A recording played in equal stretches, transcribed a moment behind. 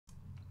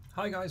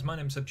Hi guys, my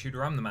name's Seb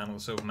Tudor, I'm the man on the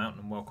Silver Mountain,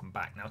 and welcome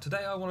back. Now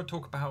today I want to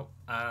talk about,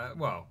 I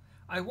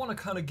want to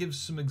kind of give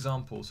some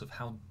examples of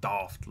how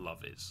daft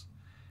love is.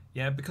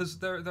 Yeah, because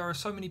there are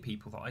so many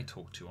people that I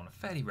talk to on a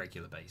fairly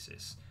regular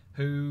basis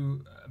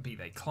who, be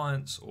they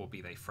clients or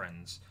be they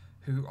friends,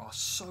 who are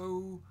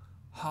so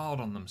hard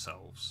on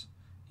themselves.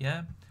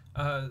 Yeah?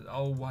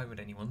 Oh, why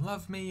would anyone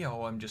love me?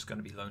 Oh, I'm just going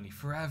to be lonely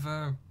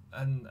forever,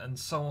 and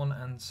so on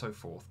and so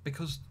forth.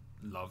 Because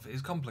love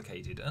is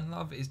complicated and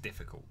love is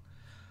difficult.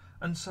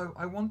 And so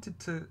I wanted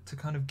to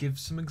kind of give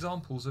some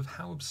examples of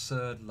how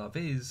absurd love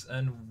is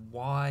and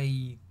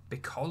why,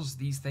 because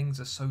these things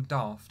are so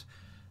daft,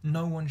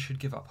 no one should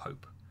give up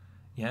hope.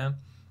 Yeah?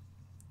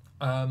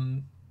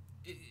 Um,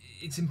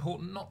 it's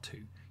important not to.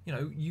 You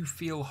know, you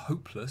feel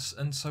hopeless,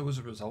 and so as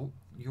a result,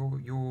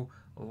 your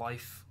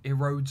life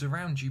erodes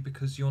around you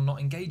because you're not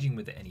engaging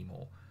with it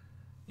anymore.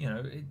 You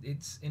know,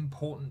 it's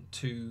important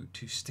to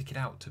stick it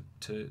out,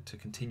 to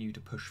continue to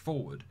push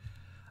forward.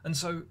 And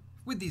so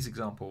with these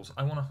examples,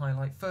 I want to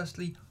highlight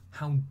firstly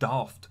how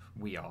daft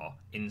we are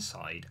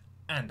inside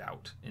and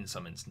out in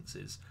some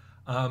instances.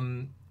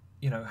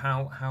 You know,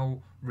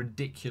 how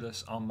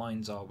ridiculous our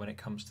minds are when it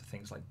comes to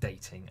things like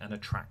dating and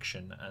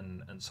attraction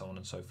and so on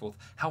and so forth.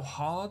 How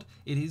hard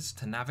it is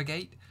to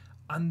navigate,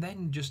 and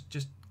then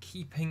just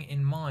keeping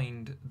in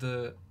mind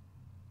the,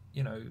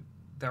 you know,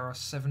 there are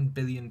 7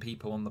 billion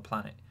people on the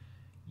planet.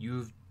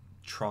 You've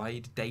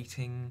tried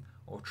dating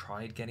or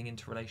tried getting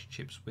into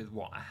relationships with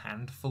what, a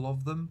handful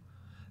of them?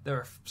 There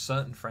are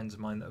certain friends of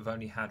mine that have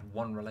only had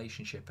one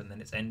relationship and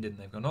then it's ended and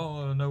they've gone,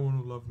 oh, no one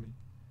will love me.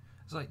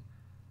 It's like,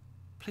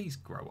 please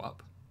grow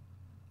up.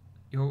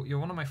 You're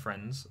one of my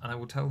friends and I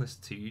will tell this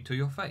to you to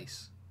your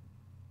face.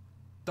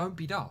 Don't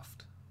be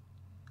daft.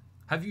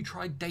 Have you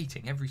tried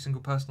dating every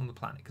single person on the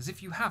planet? Because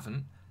if you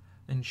haven't,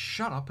 then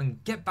shut up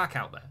and get back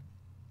out there.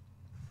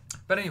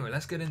 But anyway,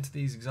 let's get into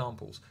these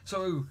examples.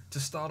 So to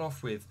start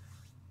off with,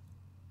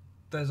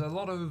 there's a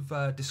lot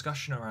of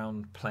discussion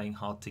around playing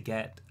hard to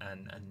get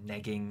and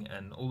negging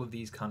and all of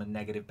these kind of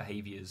negative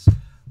behaviours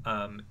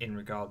in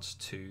regards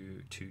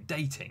to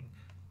dating.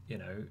 You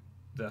know,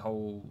 the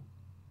whole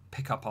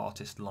pickup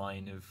artist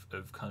line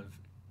of kind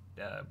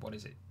of, what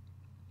is it?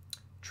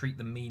 Treat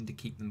them mean to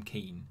keep them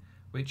keen.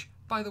 Which,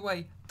 by the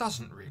way,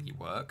 doesn't really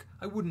work.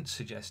 I wouldn't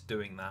suggest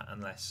doing that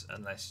unless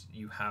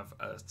you have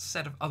a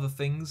set of other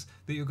things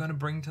that you're going to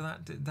bring to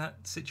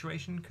that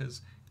situation,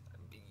 because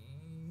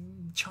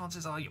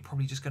chances are you're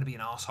probably just going to be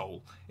an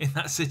asshole in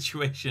that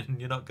situation.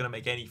 You're not going to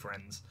make any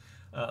friends,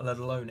 let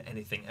alone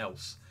anything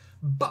else.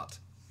 But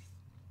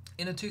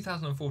in a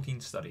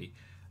 2014 study,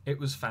 it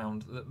was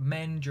found that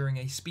men, during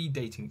a speed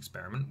dating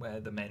experiment where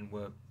the men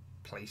were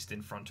placed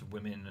in front of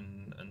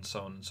women and so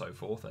on and so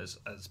forth,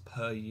 as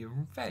per your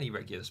fairly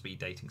regular speed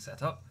dating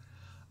setup,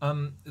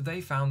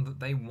 they found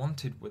that they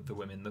wanted with the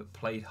women that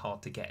played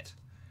hard to get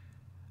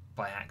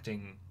by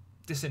acting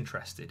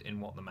disinterested in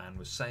what the man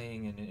was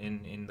saying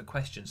and in the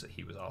questions that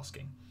he was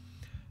asking.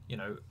 You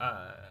know,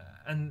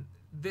 and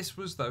this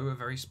was, though, a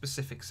very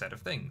specific set of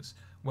things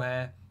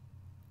where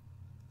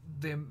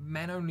the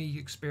men only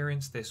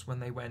experienced this when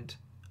they went,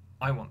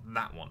 I want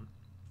that one.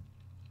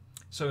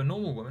 So a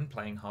normal woman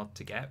playing hard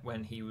to get,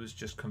 when he was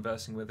just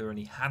conversing with her and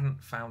he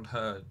hadn't found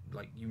her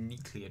like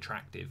uniquely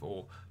attractive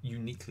or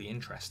uniquely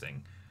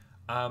interesting,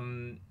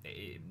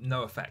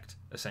 no effect,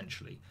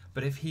 essentially.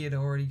 But if he had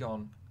already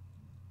gone,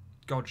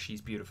 God,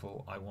 she's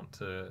beautiful, I want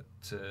to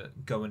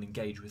go and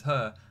engage with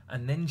her,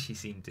 and then she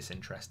seemed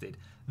disinterested,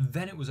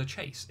 then it was a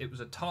chase. It was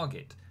a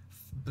target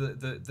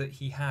that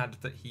he had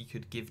that he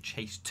could give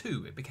chase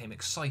to. It became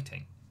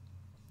exciting.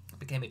 It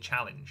became a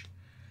challenge.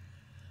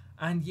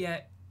 And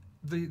yet,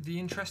 the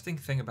interesting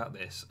thing about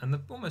this, and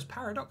the almost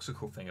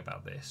paradoxical thing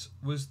about this,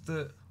 was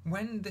that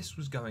when this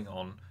was going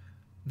on,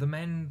 the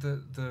men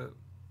that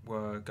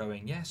were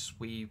going, yes,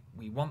 we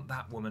want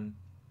that woman,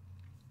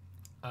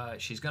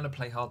 she's going to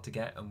play hard to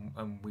get,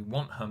 and we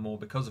want her more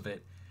because of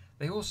it,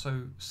 they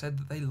also said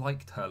that they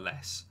liked her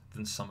less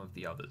than some of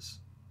the others.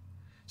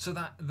 So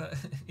that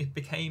it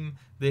became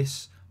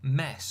this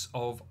mess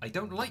of, I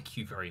don't like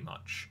you very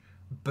much,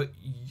 but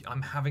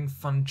I'm having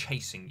fun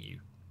chasing you.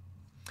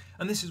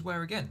 And this is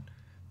where, again,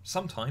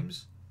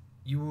 sometimes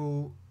you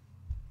will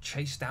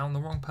chase down the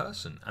wrong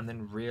person and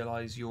then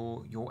realise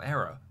your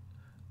error,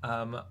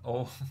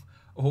 or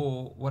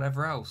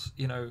whatever else.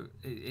 You know,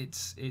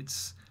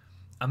 it's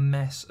a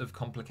mess of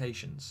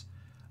complications.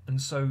 And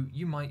so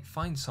you might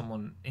find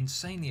someone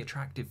insanely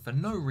attractive for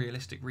no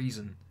realistic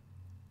reason,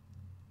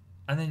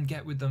 and then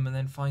get with them and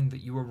then find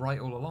that you were right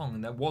all along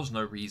and there was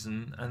no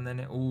reason, and then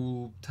it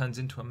all turns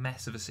into a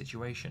mess of a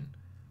situation.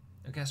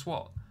 And guess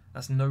what?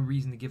 That's no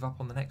reason to give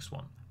up on the next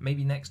one.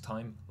 Maybe next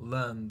time,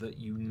 learn that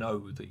you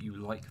know that you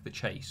like the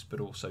chase, but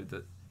also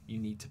that you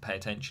need to pay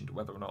attention to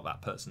whether or not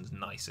that person's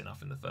nice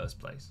enough in the first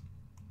place.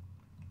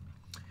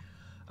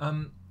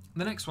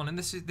 The next one, and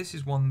this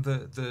is one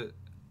that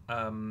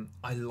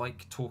I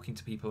like talking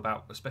to people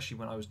about, especially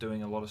when I was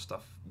doing a lot of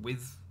stuff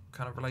with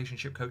kind of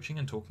relationship coaching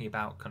and talking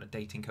about kind of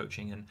dating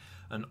coaching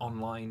and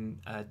online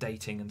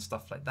dating and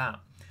stuff like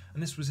that.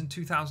 And this was in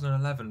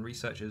 2011.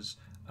 Researchers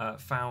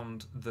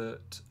found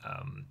that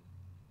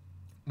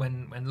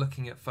when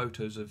looking at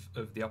photos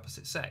of the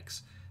opposite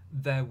sex,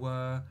 there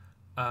were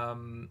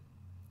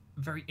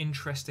very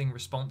interesting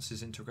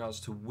responses in regards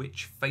to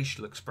which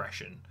facial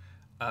expression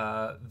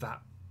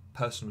that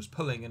person was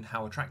pulling and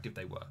how attractive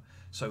they were.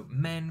 So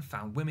men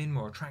found women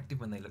more attractive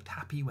when they looked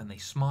happy, when they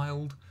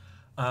smiled,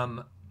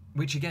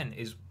 which again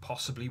is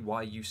possibly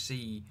why you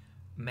see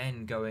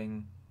men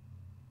going,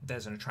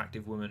 there's an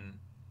attractive woman,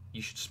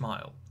 you should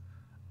smile,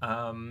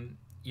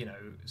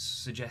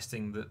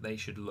 suggesting that they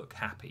should look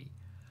happy.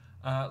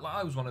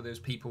 I was one of those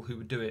people who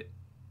would do it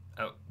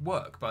at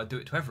work, but I'd do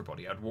it to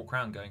everybody. I'd walk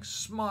around going,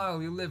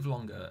 smile, you'll live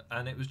longer,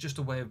 and it was just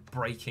a way of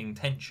breaking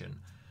tension.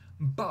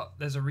 But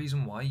there's a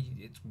reason why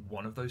it's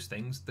one of those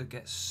things that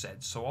gets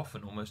said so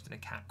often, almost in a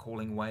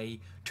catcalling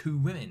way, to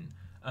women,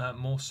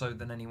 more so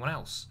than anyone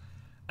else.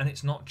 And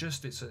it's not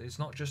just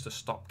a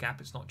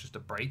stopgap. It's not just a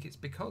break. It's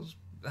because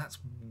that's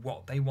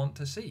what they want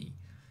to see,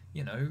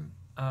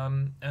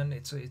 And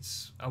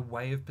it's a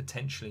way of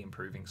potentially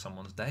improving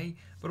someone's day,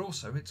 but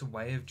also it's a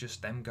way of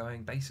just them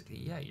going, basically,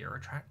 yeah, you're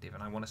attractive,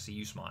 and I want to see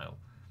you smile.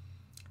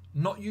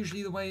 Not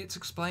usually the way it's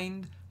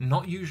explained.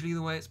 Not usually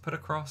the way it's put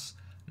across.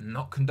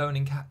 Not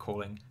condoning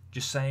catcalling,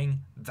 just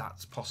saying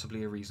that's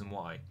possibly a reason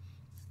why.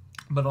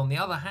 But on the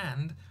other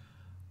hand,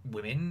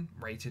 women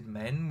rated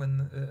men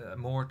when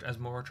more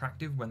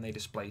attractive when they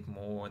displayed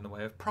more in the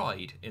way of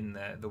pride in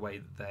the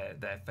way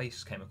that their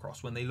face came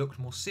across, when they looked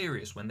more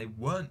serious, when they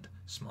weren't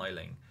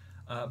smiling,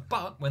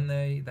 but when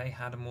they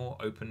had a more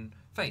open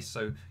face.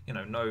 So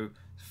no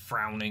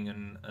frowning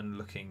and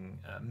looking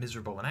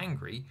miserable and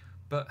angry,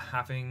 but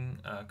having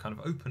a kind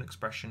of open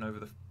expression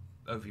over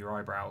your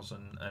eyebrows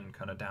and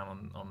kind of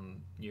down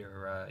on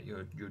your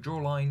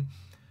jawline.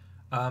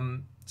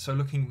 So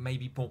looking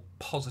maybe more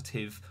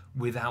positive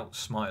without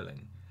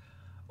smiling.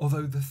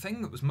 Although the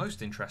thing that was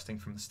most interesting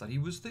from the study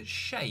was that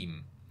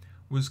shame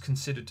was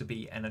considered to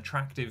be an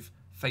attractive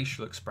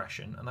facial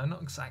expression, and I'm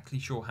not exactly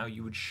sure how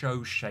you would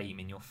show shame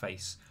in your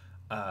face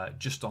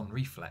just on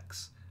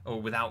reflex, or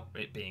without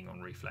it being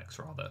on reflex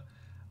rather.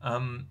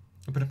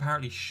 But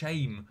apparently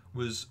shame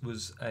was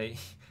an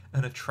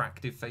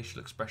attractive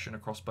facial expression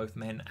across both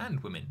men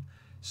and women.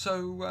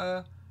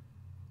 So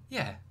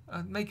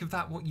make of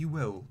that what you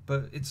will.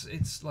 But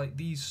it's like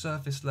these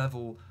surface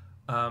level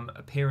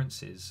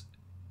appearances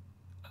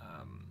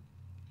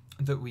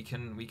that we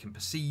can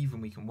perceive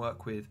and we can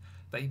work with.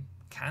 They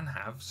can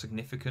have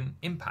significant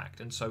impact.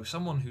 And so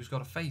someone who's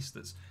got a face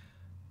that's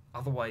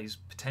otherwise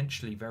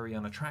potentially very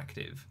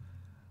unattractive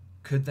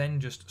could then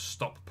just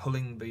stop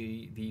pulling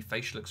the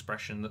facial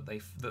expression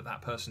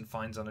that person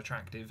finds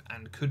unattractive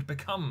and could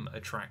become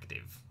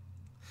attractive.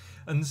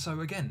 And so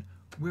again,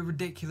 we're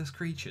ridiculous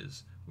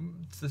creatures.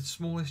 The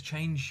smallest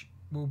change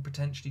will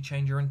potentially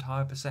change your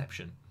entire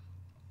perception.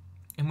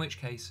 In which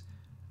case,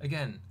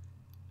 again,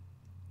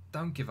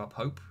 don't give up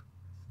hope.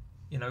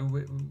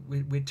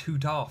 We're too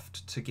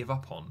daft to give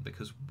up on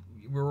because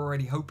we're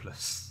already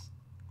hopeless.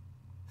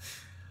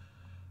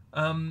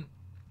 The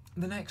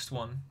next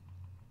one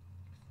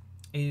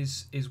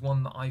is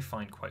one that I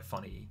find quite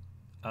funny,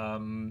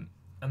 and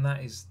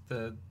that is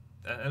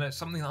and it's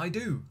something that I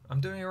do.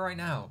 I'm doing it right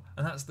now,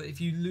 and that's that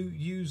if you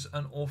use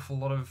an awful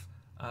lot of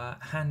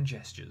hand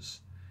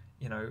gestures,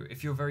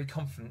 if you're very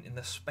confident in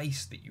the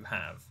space that you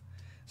have.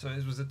 So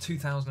it was a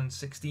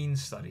 2016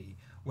 study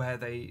where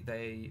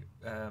they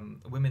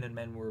women and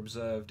men were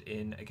observed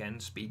in, again,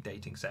 speed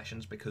dating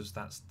sessions, because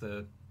that's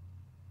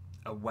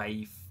a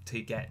way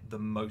to get the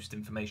most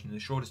information in the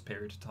shortest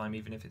period of time,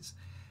 even if it's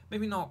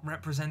maybe not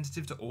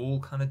representative to all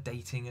kind of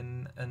dating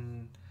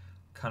and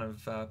kind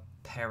of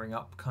pairing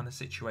up kind of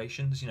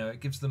situations. It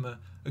gives them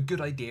a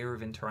good idea of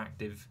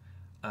interactive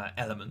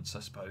elements, I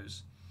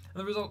suppose. And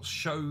the results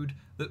showed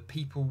that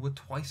people were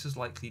twice as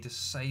likely to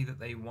say that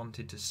they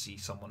wanted to see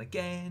someone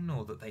again,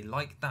 or that they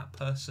liked that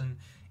person,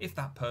 if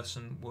that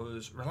person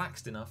was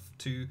relaxed enough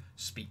to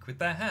speak with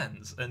their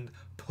hands and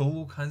pull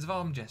all kinds of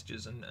arm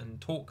gestures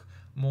and talk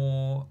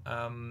more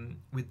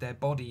with their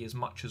body as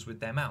much as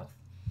with their mouth.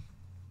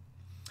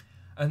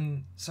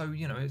 And so,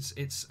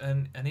 it's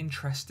an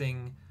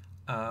interesting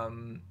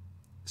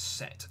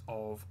set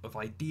of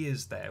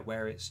ideas there,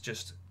 where it's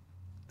just,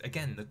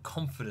 again, the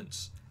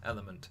confidence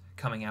element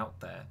coming out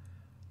there.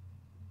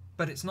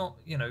 But it's not,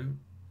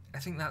 I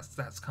think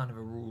that's kind of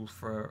a rule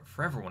for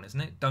everyone,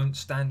 isn't it? Don't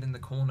stand in the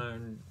corner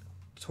and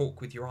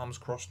talk with your arms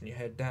crossed and your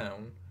head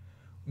down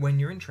when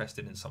you're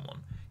interested in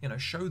someone.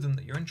 Show them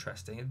that you're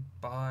interested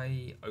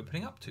by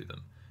opening up to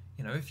them.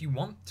 If you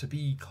want to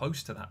be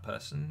close to that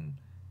person,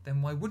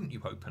 then why wouldn't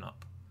you open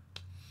up?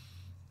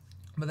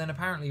 But then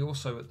apparently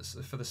also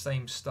for the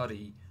same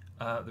study,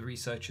 the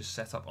researchers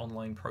set up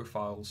online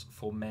profiles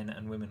for men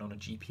and women on a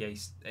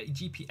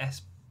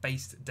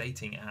GPS-based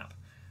dating app,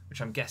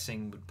 which I'm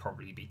guessing would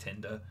probably be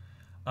Tinder,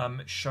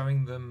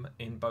 showing them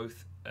in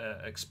both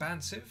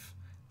expansive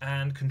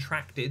and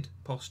contracted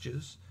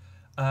postures,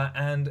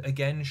 And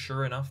again,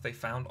 sure enough, they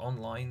found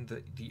online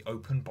that the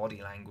open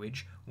body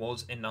language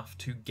was enough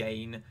to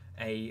gain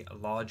a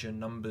larger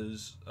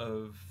numbers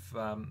of,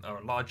 or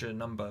a larger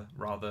number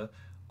rather,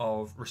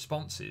 of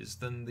responses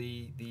than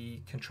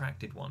the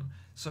contracted one.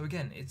 So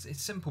again, it's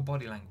simple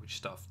body language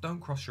stuff. Don't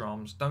cross your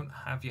arms. Don't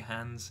have your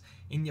hands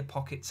in your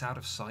pockets out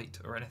of sight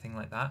or anything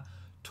like that.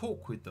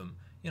 Talk with them.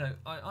 You know,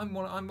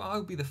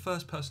 I'll be the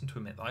first person to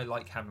admit that I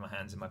like having my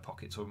hands in my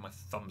pockets or my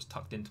thumbs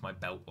tucked into my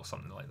belt or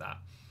something like that.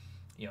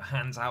 You know,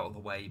 hands out of the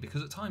way,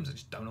 because at times I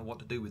just don't know what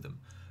to do with them.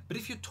 But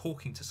if you're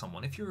talking to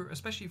someone,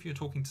 especially if you're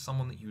talking to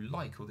someone that you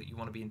like or that you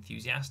want to be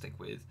enthusiastic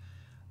with,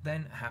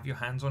 then have your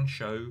hands on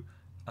show.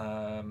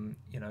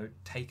 You know,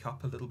 take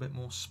up a little bit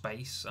more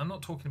space. I'm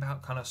not talking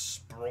about kind of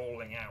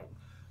sprawling out,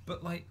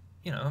 but like,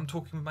 you know, I'm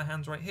talking with my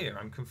hands right here.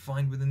 I'm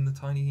confined within the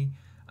tiny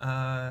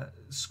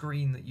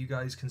screen that you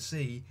guys can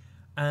see,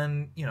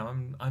 and you know,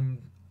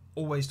 I'm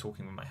always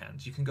talking with my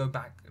hands. You can go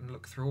back and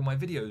look through all my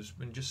videos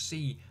and just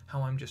see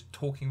how I'm just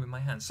talking with my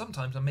hands.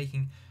 Sometimes I'm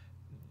making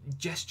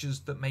gestures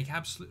that make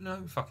absolute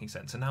no fucking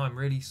sense, and now I'm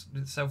really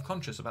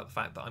self-conscious about the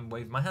fact that I'm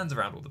waving my hands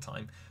around all the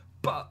time.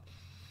 But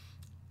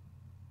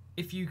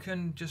if you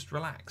can just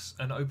relax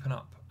and open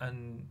up,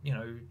 and you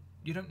know,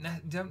 you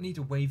don't need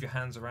to wave your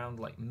hands around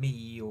like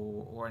me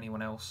or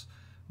anyone else,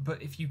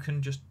 but if you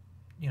can just,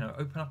 you know,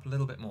 open up a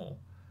little bit more,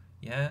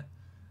 yeah,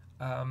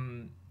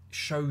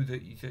 show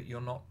that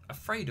you're not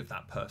afraid of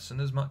that person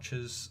as much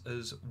as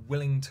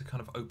willing to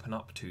kind of open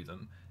up to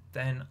them,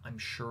 then I'm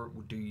sure it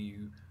will do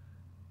you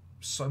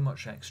so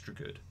much extra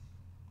good.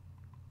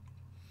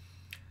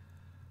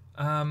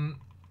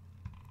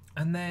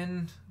 And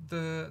then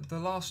the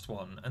last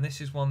one, and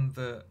this is one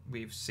that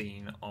we've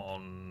seen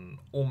on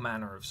all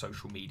manner of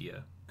social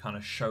media, kind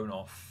of shown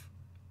off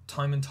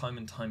time and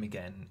time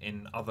again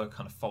in other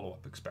kind of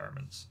follow-up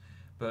experiments.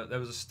 But there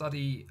was a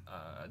study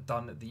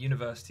done at the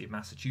University of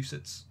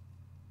Massachusetts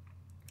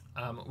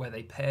where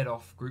they paired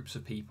off groups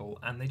of people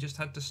and they just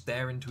had to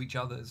stare into each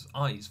other's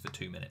eyes for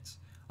 2 minutes.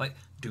 Like,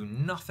 do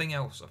nothing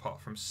else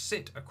apart from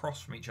sit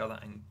across from each other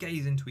and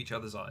gaze into each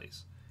other's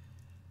eyes.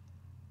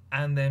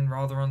 And then,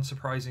 rather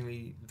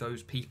unsurprisingly,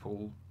 those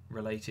people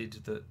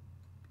related that,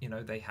 you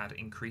know, they had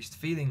increased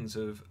feelings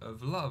of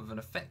love and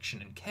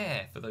affection and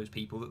care for those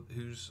people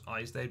whose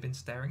eyes they had been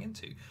staring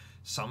into.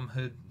 Some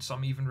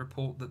even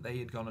report that they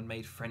had gone and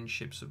made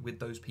friendships with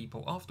those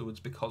people afterwards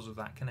because of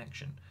that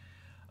connection.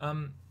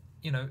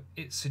 You know,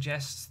 it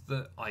suggests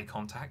that eye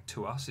contact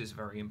to us is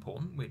very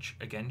important, which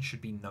again should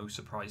be no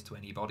surprise to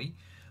anybody,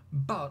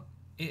 but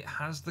it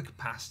has the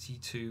capacity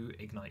to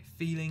ignite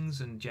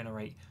feelings and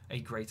generate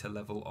a greater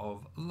level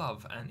of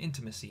love and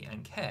intimacy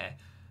and care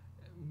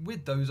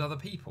with those other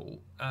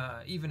people,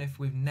 even if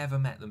we've never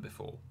met them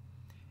before.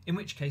 In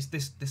which case,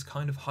 this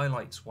kind of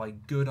highlights why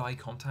good eye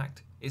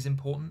contact is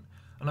important.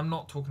 And I'm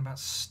not talking about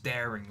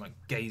staring, like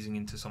gazing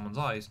into someone's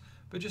eyes,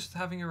 but just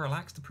having a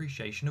relaxed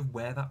appreciation of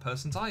where that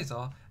person's eyes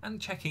are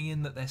and checking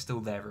in that they're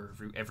still there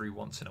every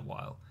once in a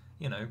while.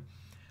 You know,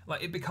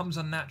 like, it becomes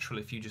unnatural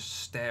if you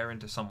just stare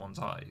into someone's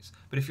eyes.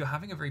 But if you're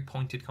having a very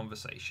pointed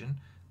conversation,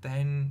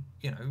 then,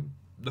 you know,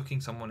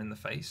 looking someone in the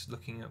face,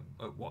 looking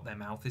at what their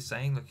mouth is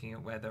saying, looking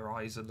at where their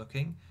eyes are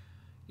looking,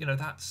 you know,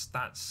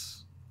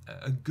 that's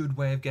a good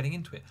way of getting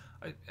into it.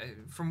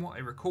 From what I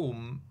recall,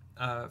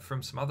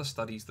 from some other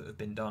studies that have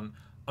been done,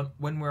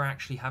 when we're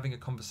actually having a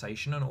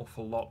conversation, an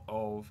awful lot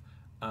of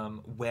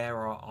where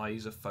our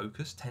eyes are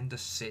focused tend to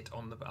sit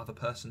on the other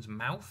person's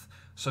mouth,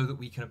 so that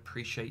we can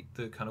appreciate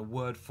the kind of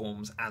word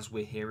forms as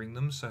we're hearing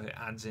them, so it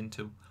adds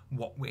into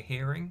what we're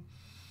hearing.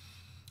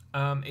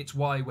 It's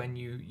why when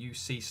you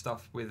see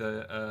stuff with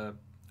a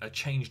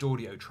changed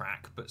audio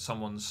track but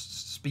someone's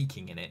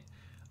speaking in it,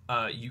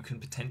 you can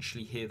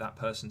potentially hear that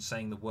person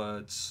saying the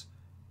words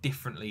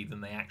differently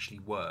than they actually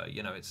were.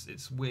 You know,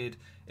 it's weird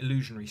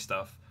illusionary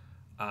stuff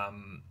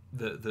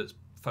that's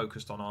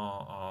focused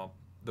on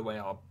the way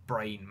our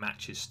brain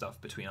matches stuff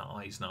between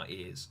our eyes and our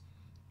ears.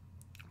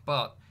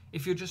 But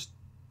if you're just,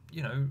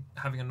 you know,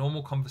 having a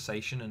normal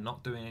conversation and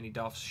not doing any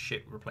daft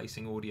shit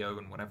replacing audio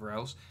and whatever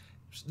else,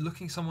 just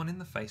looking someone in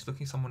the face,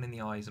 looking someone in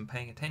the eyes and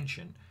paying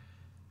attention,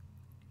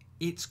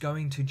 it's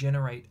going to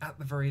generate, at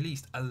the very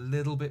least, a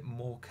little bit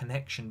more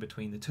connection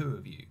between the two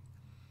of you.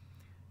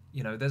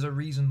 You know, there's a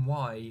reason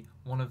why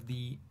one of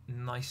the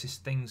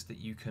nicest things that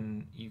you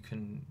can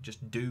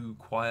just do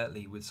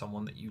quietly with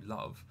someone that you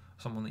love,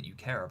 someone that you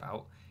care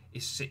about,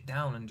 is sit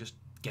down and just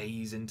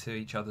gaze into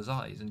each other's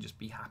eyes and just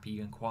be happy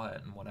and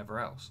quiet and whatever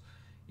else.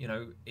 You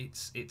know,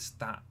 it's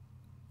that,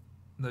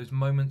 those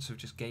moments of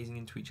just gazing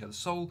into each other's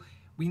soul.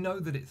 We know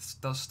that it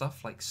does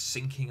stuff like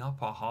syncing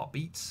up our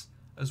heartbeats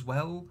as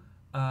well,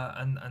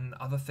 and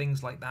other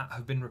things like that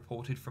have been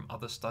reported from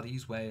other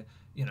studies where,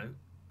 you know,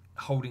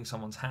 holding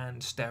someone's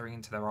hand, staring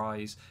into their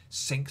eyes,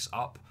 syncs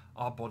up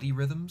our body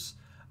rhythms.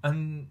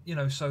 And, you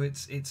know, so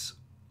it's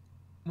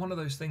one of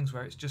those things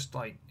where it's just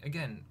like,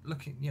 again,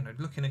 looking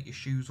at your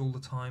shoes all the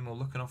time, or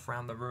looking off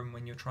around the room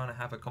when you're trying to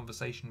have a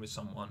conversation with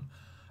someone,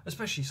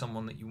 especially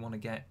someone that you want to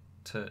get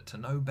to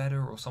know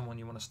better, or someone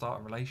you want to start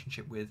a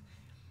relationship with.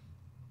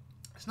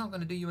 it's not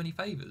going to do you any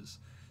favours.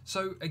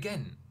 So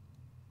again,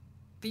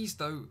 these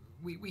though,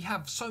 we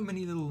have so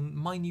many little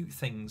minute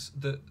things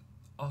that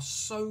are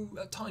so,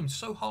 at times,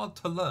 so hard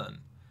to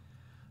learn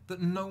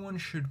that no one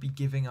should be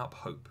giving up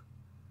hope.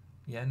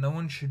 Yeah, no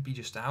one should be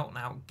just out and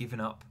out giving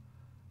up.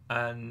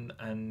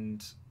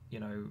 And you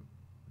know,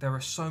 there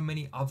are so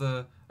many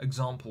other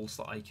examples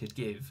that I could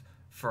give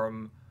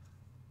from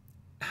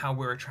how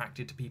we're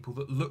attracted to people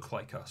that look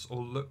like us,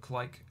 or look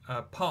like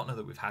a partner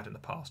that we've had in the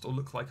past, or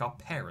look like our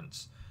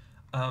parents.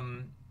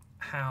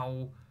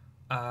 How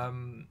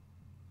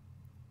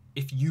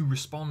if you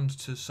respond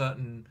to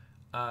certain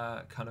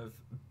kind of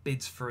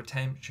bids for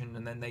attention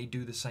and then they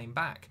do the same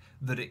back,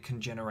 that it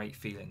can generate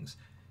feelings.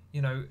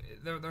 You know,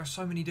 there are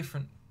so many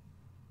different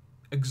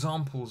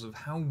examples of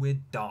how we're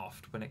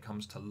daft when it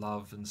comes to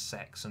love and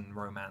sex and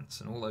romance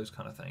and all those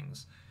kind of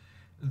things,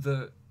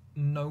 that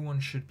no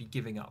one should be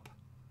giving up.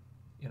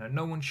 You know,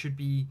 no one should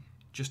be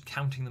just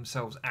counting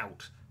themselves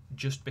out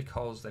just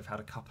because they've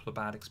had a couple of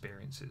bad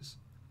experiences.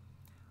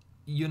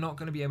 You're not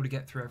going to be able to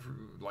get through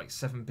like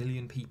 7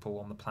 billion people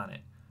on the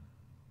planet.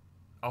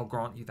 I'll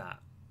grant you that.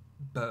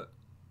 But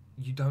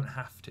you don't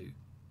have to.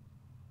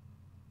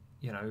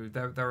 You know,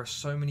 there are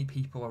so many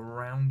people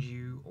around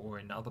you or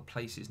in other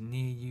places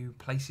near you,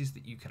 places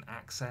that you can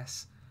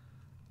access.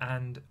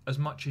 And as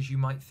much as you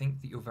might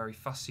think that you're very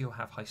fussy or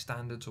have high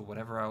standards or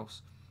whatever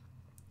else,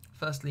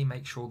 firstly,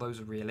 make sure those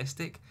are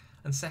realistic.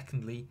 And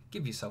secondly,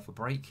 give yourself a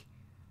break.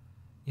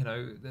 You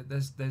know,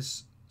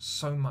 there's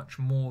so much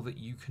more that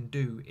you can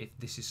do if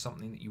this is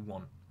something that you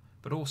want.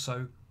 But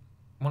also,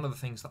 one of the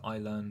things that I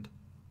learned,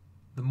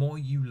 the more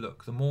you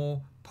look, the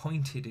more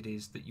pointed it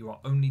is that you are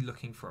only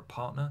looking for a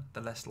partner,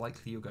 the less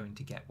likely you're going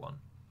to get one.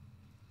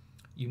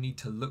 You need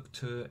to look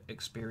to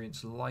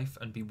experience life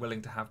and be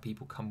willing to have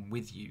people come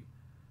with you.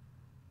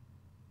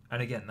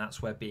 And again,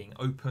 that's where being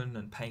open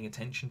and paying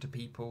attention to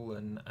people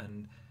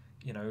and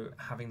you know,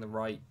 having the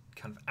right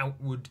kind of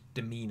outward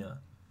demeanour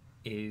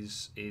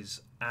is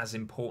as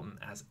important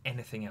as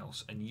anything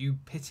else. And you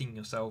pitting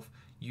yourself,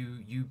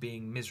 you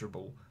being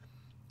miserable,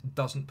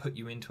 doesn't put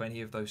you into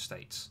any of those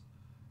states.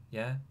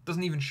 Yeah?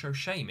 Doesn't even show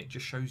shame, it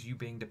just shows you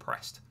being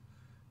depressed.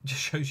 It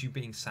just shows you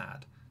being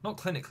sad. Not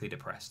clinically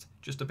depressed,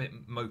 just a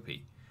bit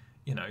mopey,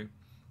 you know.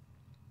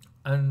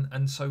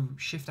 And so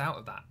shift out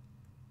of that.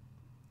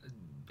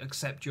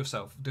 Accept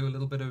yourself, do a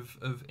little bit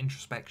of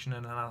introspection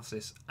and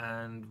analysis,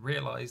 and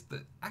realise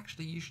that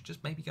actually you should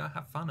just maybe go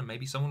have fun, and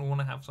maybe someone will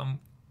want to have some,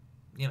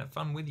 you know,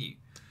 fun with you.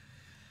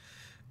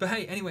 But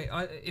hey, anyway,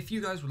 if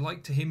you guys would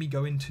like to hear me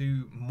go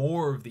into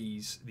more of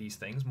these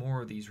things,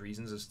 more of these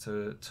reasons as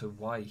to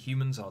why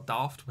humans are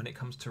daft when it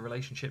comes to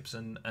relationships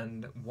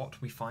and what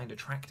we find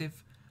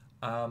attractive,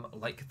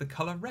 like the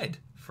colour red,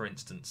 for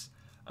instance.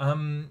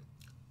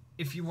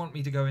 If you want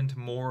me to go into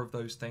more of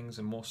those things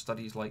and more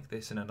studies like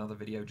this in another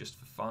video just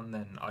for fun,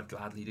 then I'd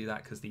gladly do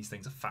that, because these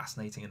things are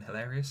fascinating and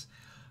hilarious.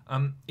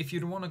 If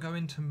you'd want to go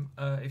into,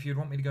 if you'd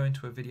want me to go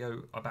into a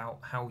video about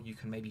how you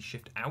can maybe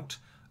shift out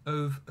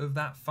of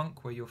that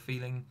funk where you're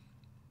feeling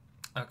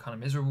kind of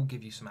miserable,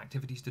 give you some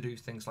activities to do,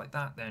 things like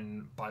that,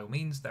 then by all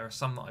means, there are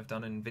some that I've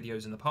done in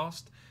videos in the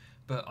past,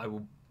 but I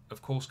will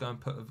of course go and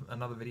put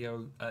another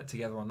video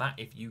together on that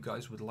if you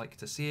guys would like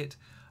to see it.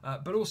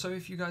 But also,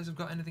 if you guys have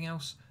got anything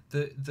else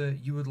that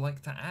you would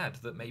like to add,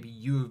 that maybe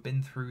you have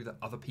been through, that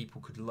other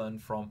people could learn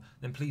from,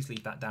 then please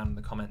leave that down in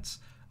the comments,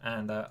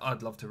 and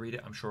I'd love to read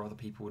it. I'm sure other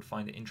people would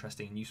find it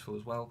interesting and useful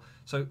as well.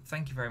 So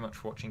thank you very much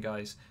for watching,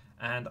 guys,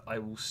 and I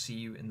will see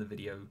you in the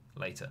video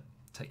later.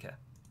 Take care.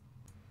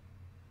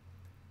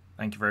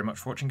 Thank you very much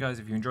for watching, guys.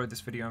 If you enjoyed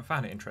this video and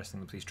found it interesting,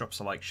 then please drop us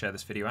a like, share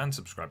this video, and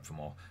subscribe for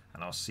more,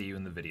 and I'll see you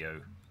in the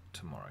video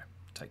tomorrow.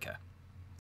 Take care.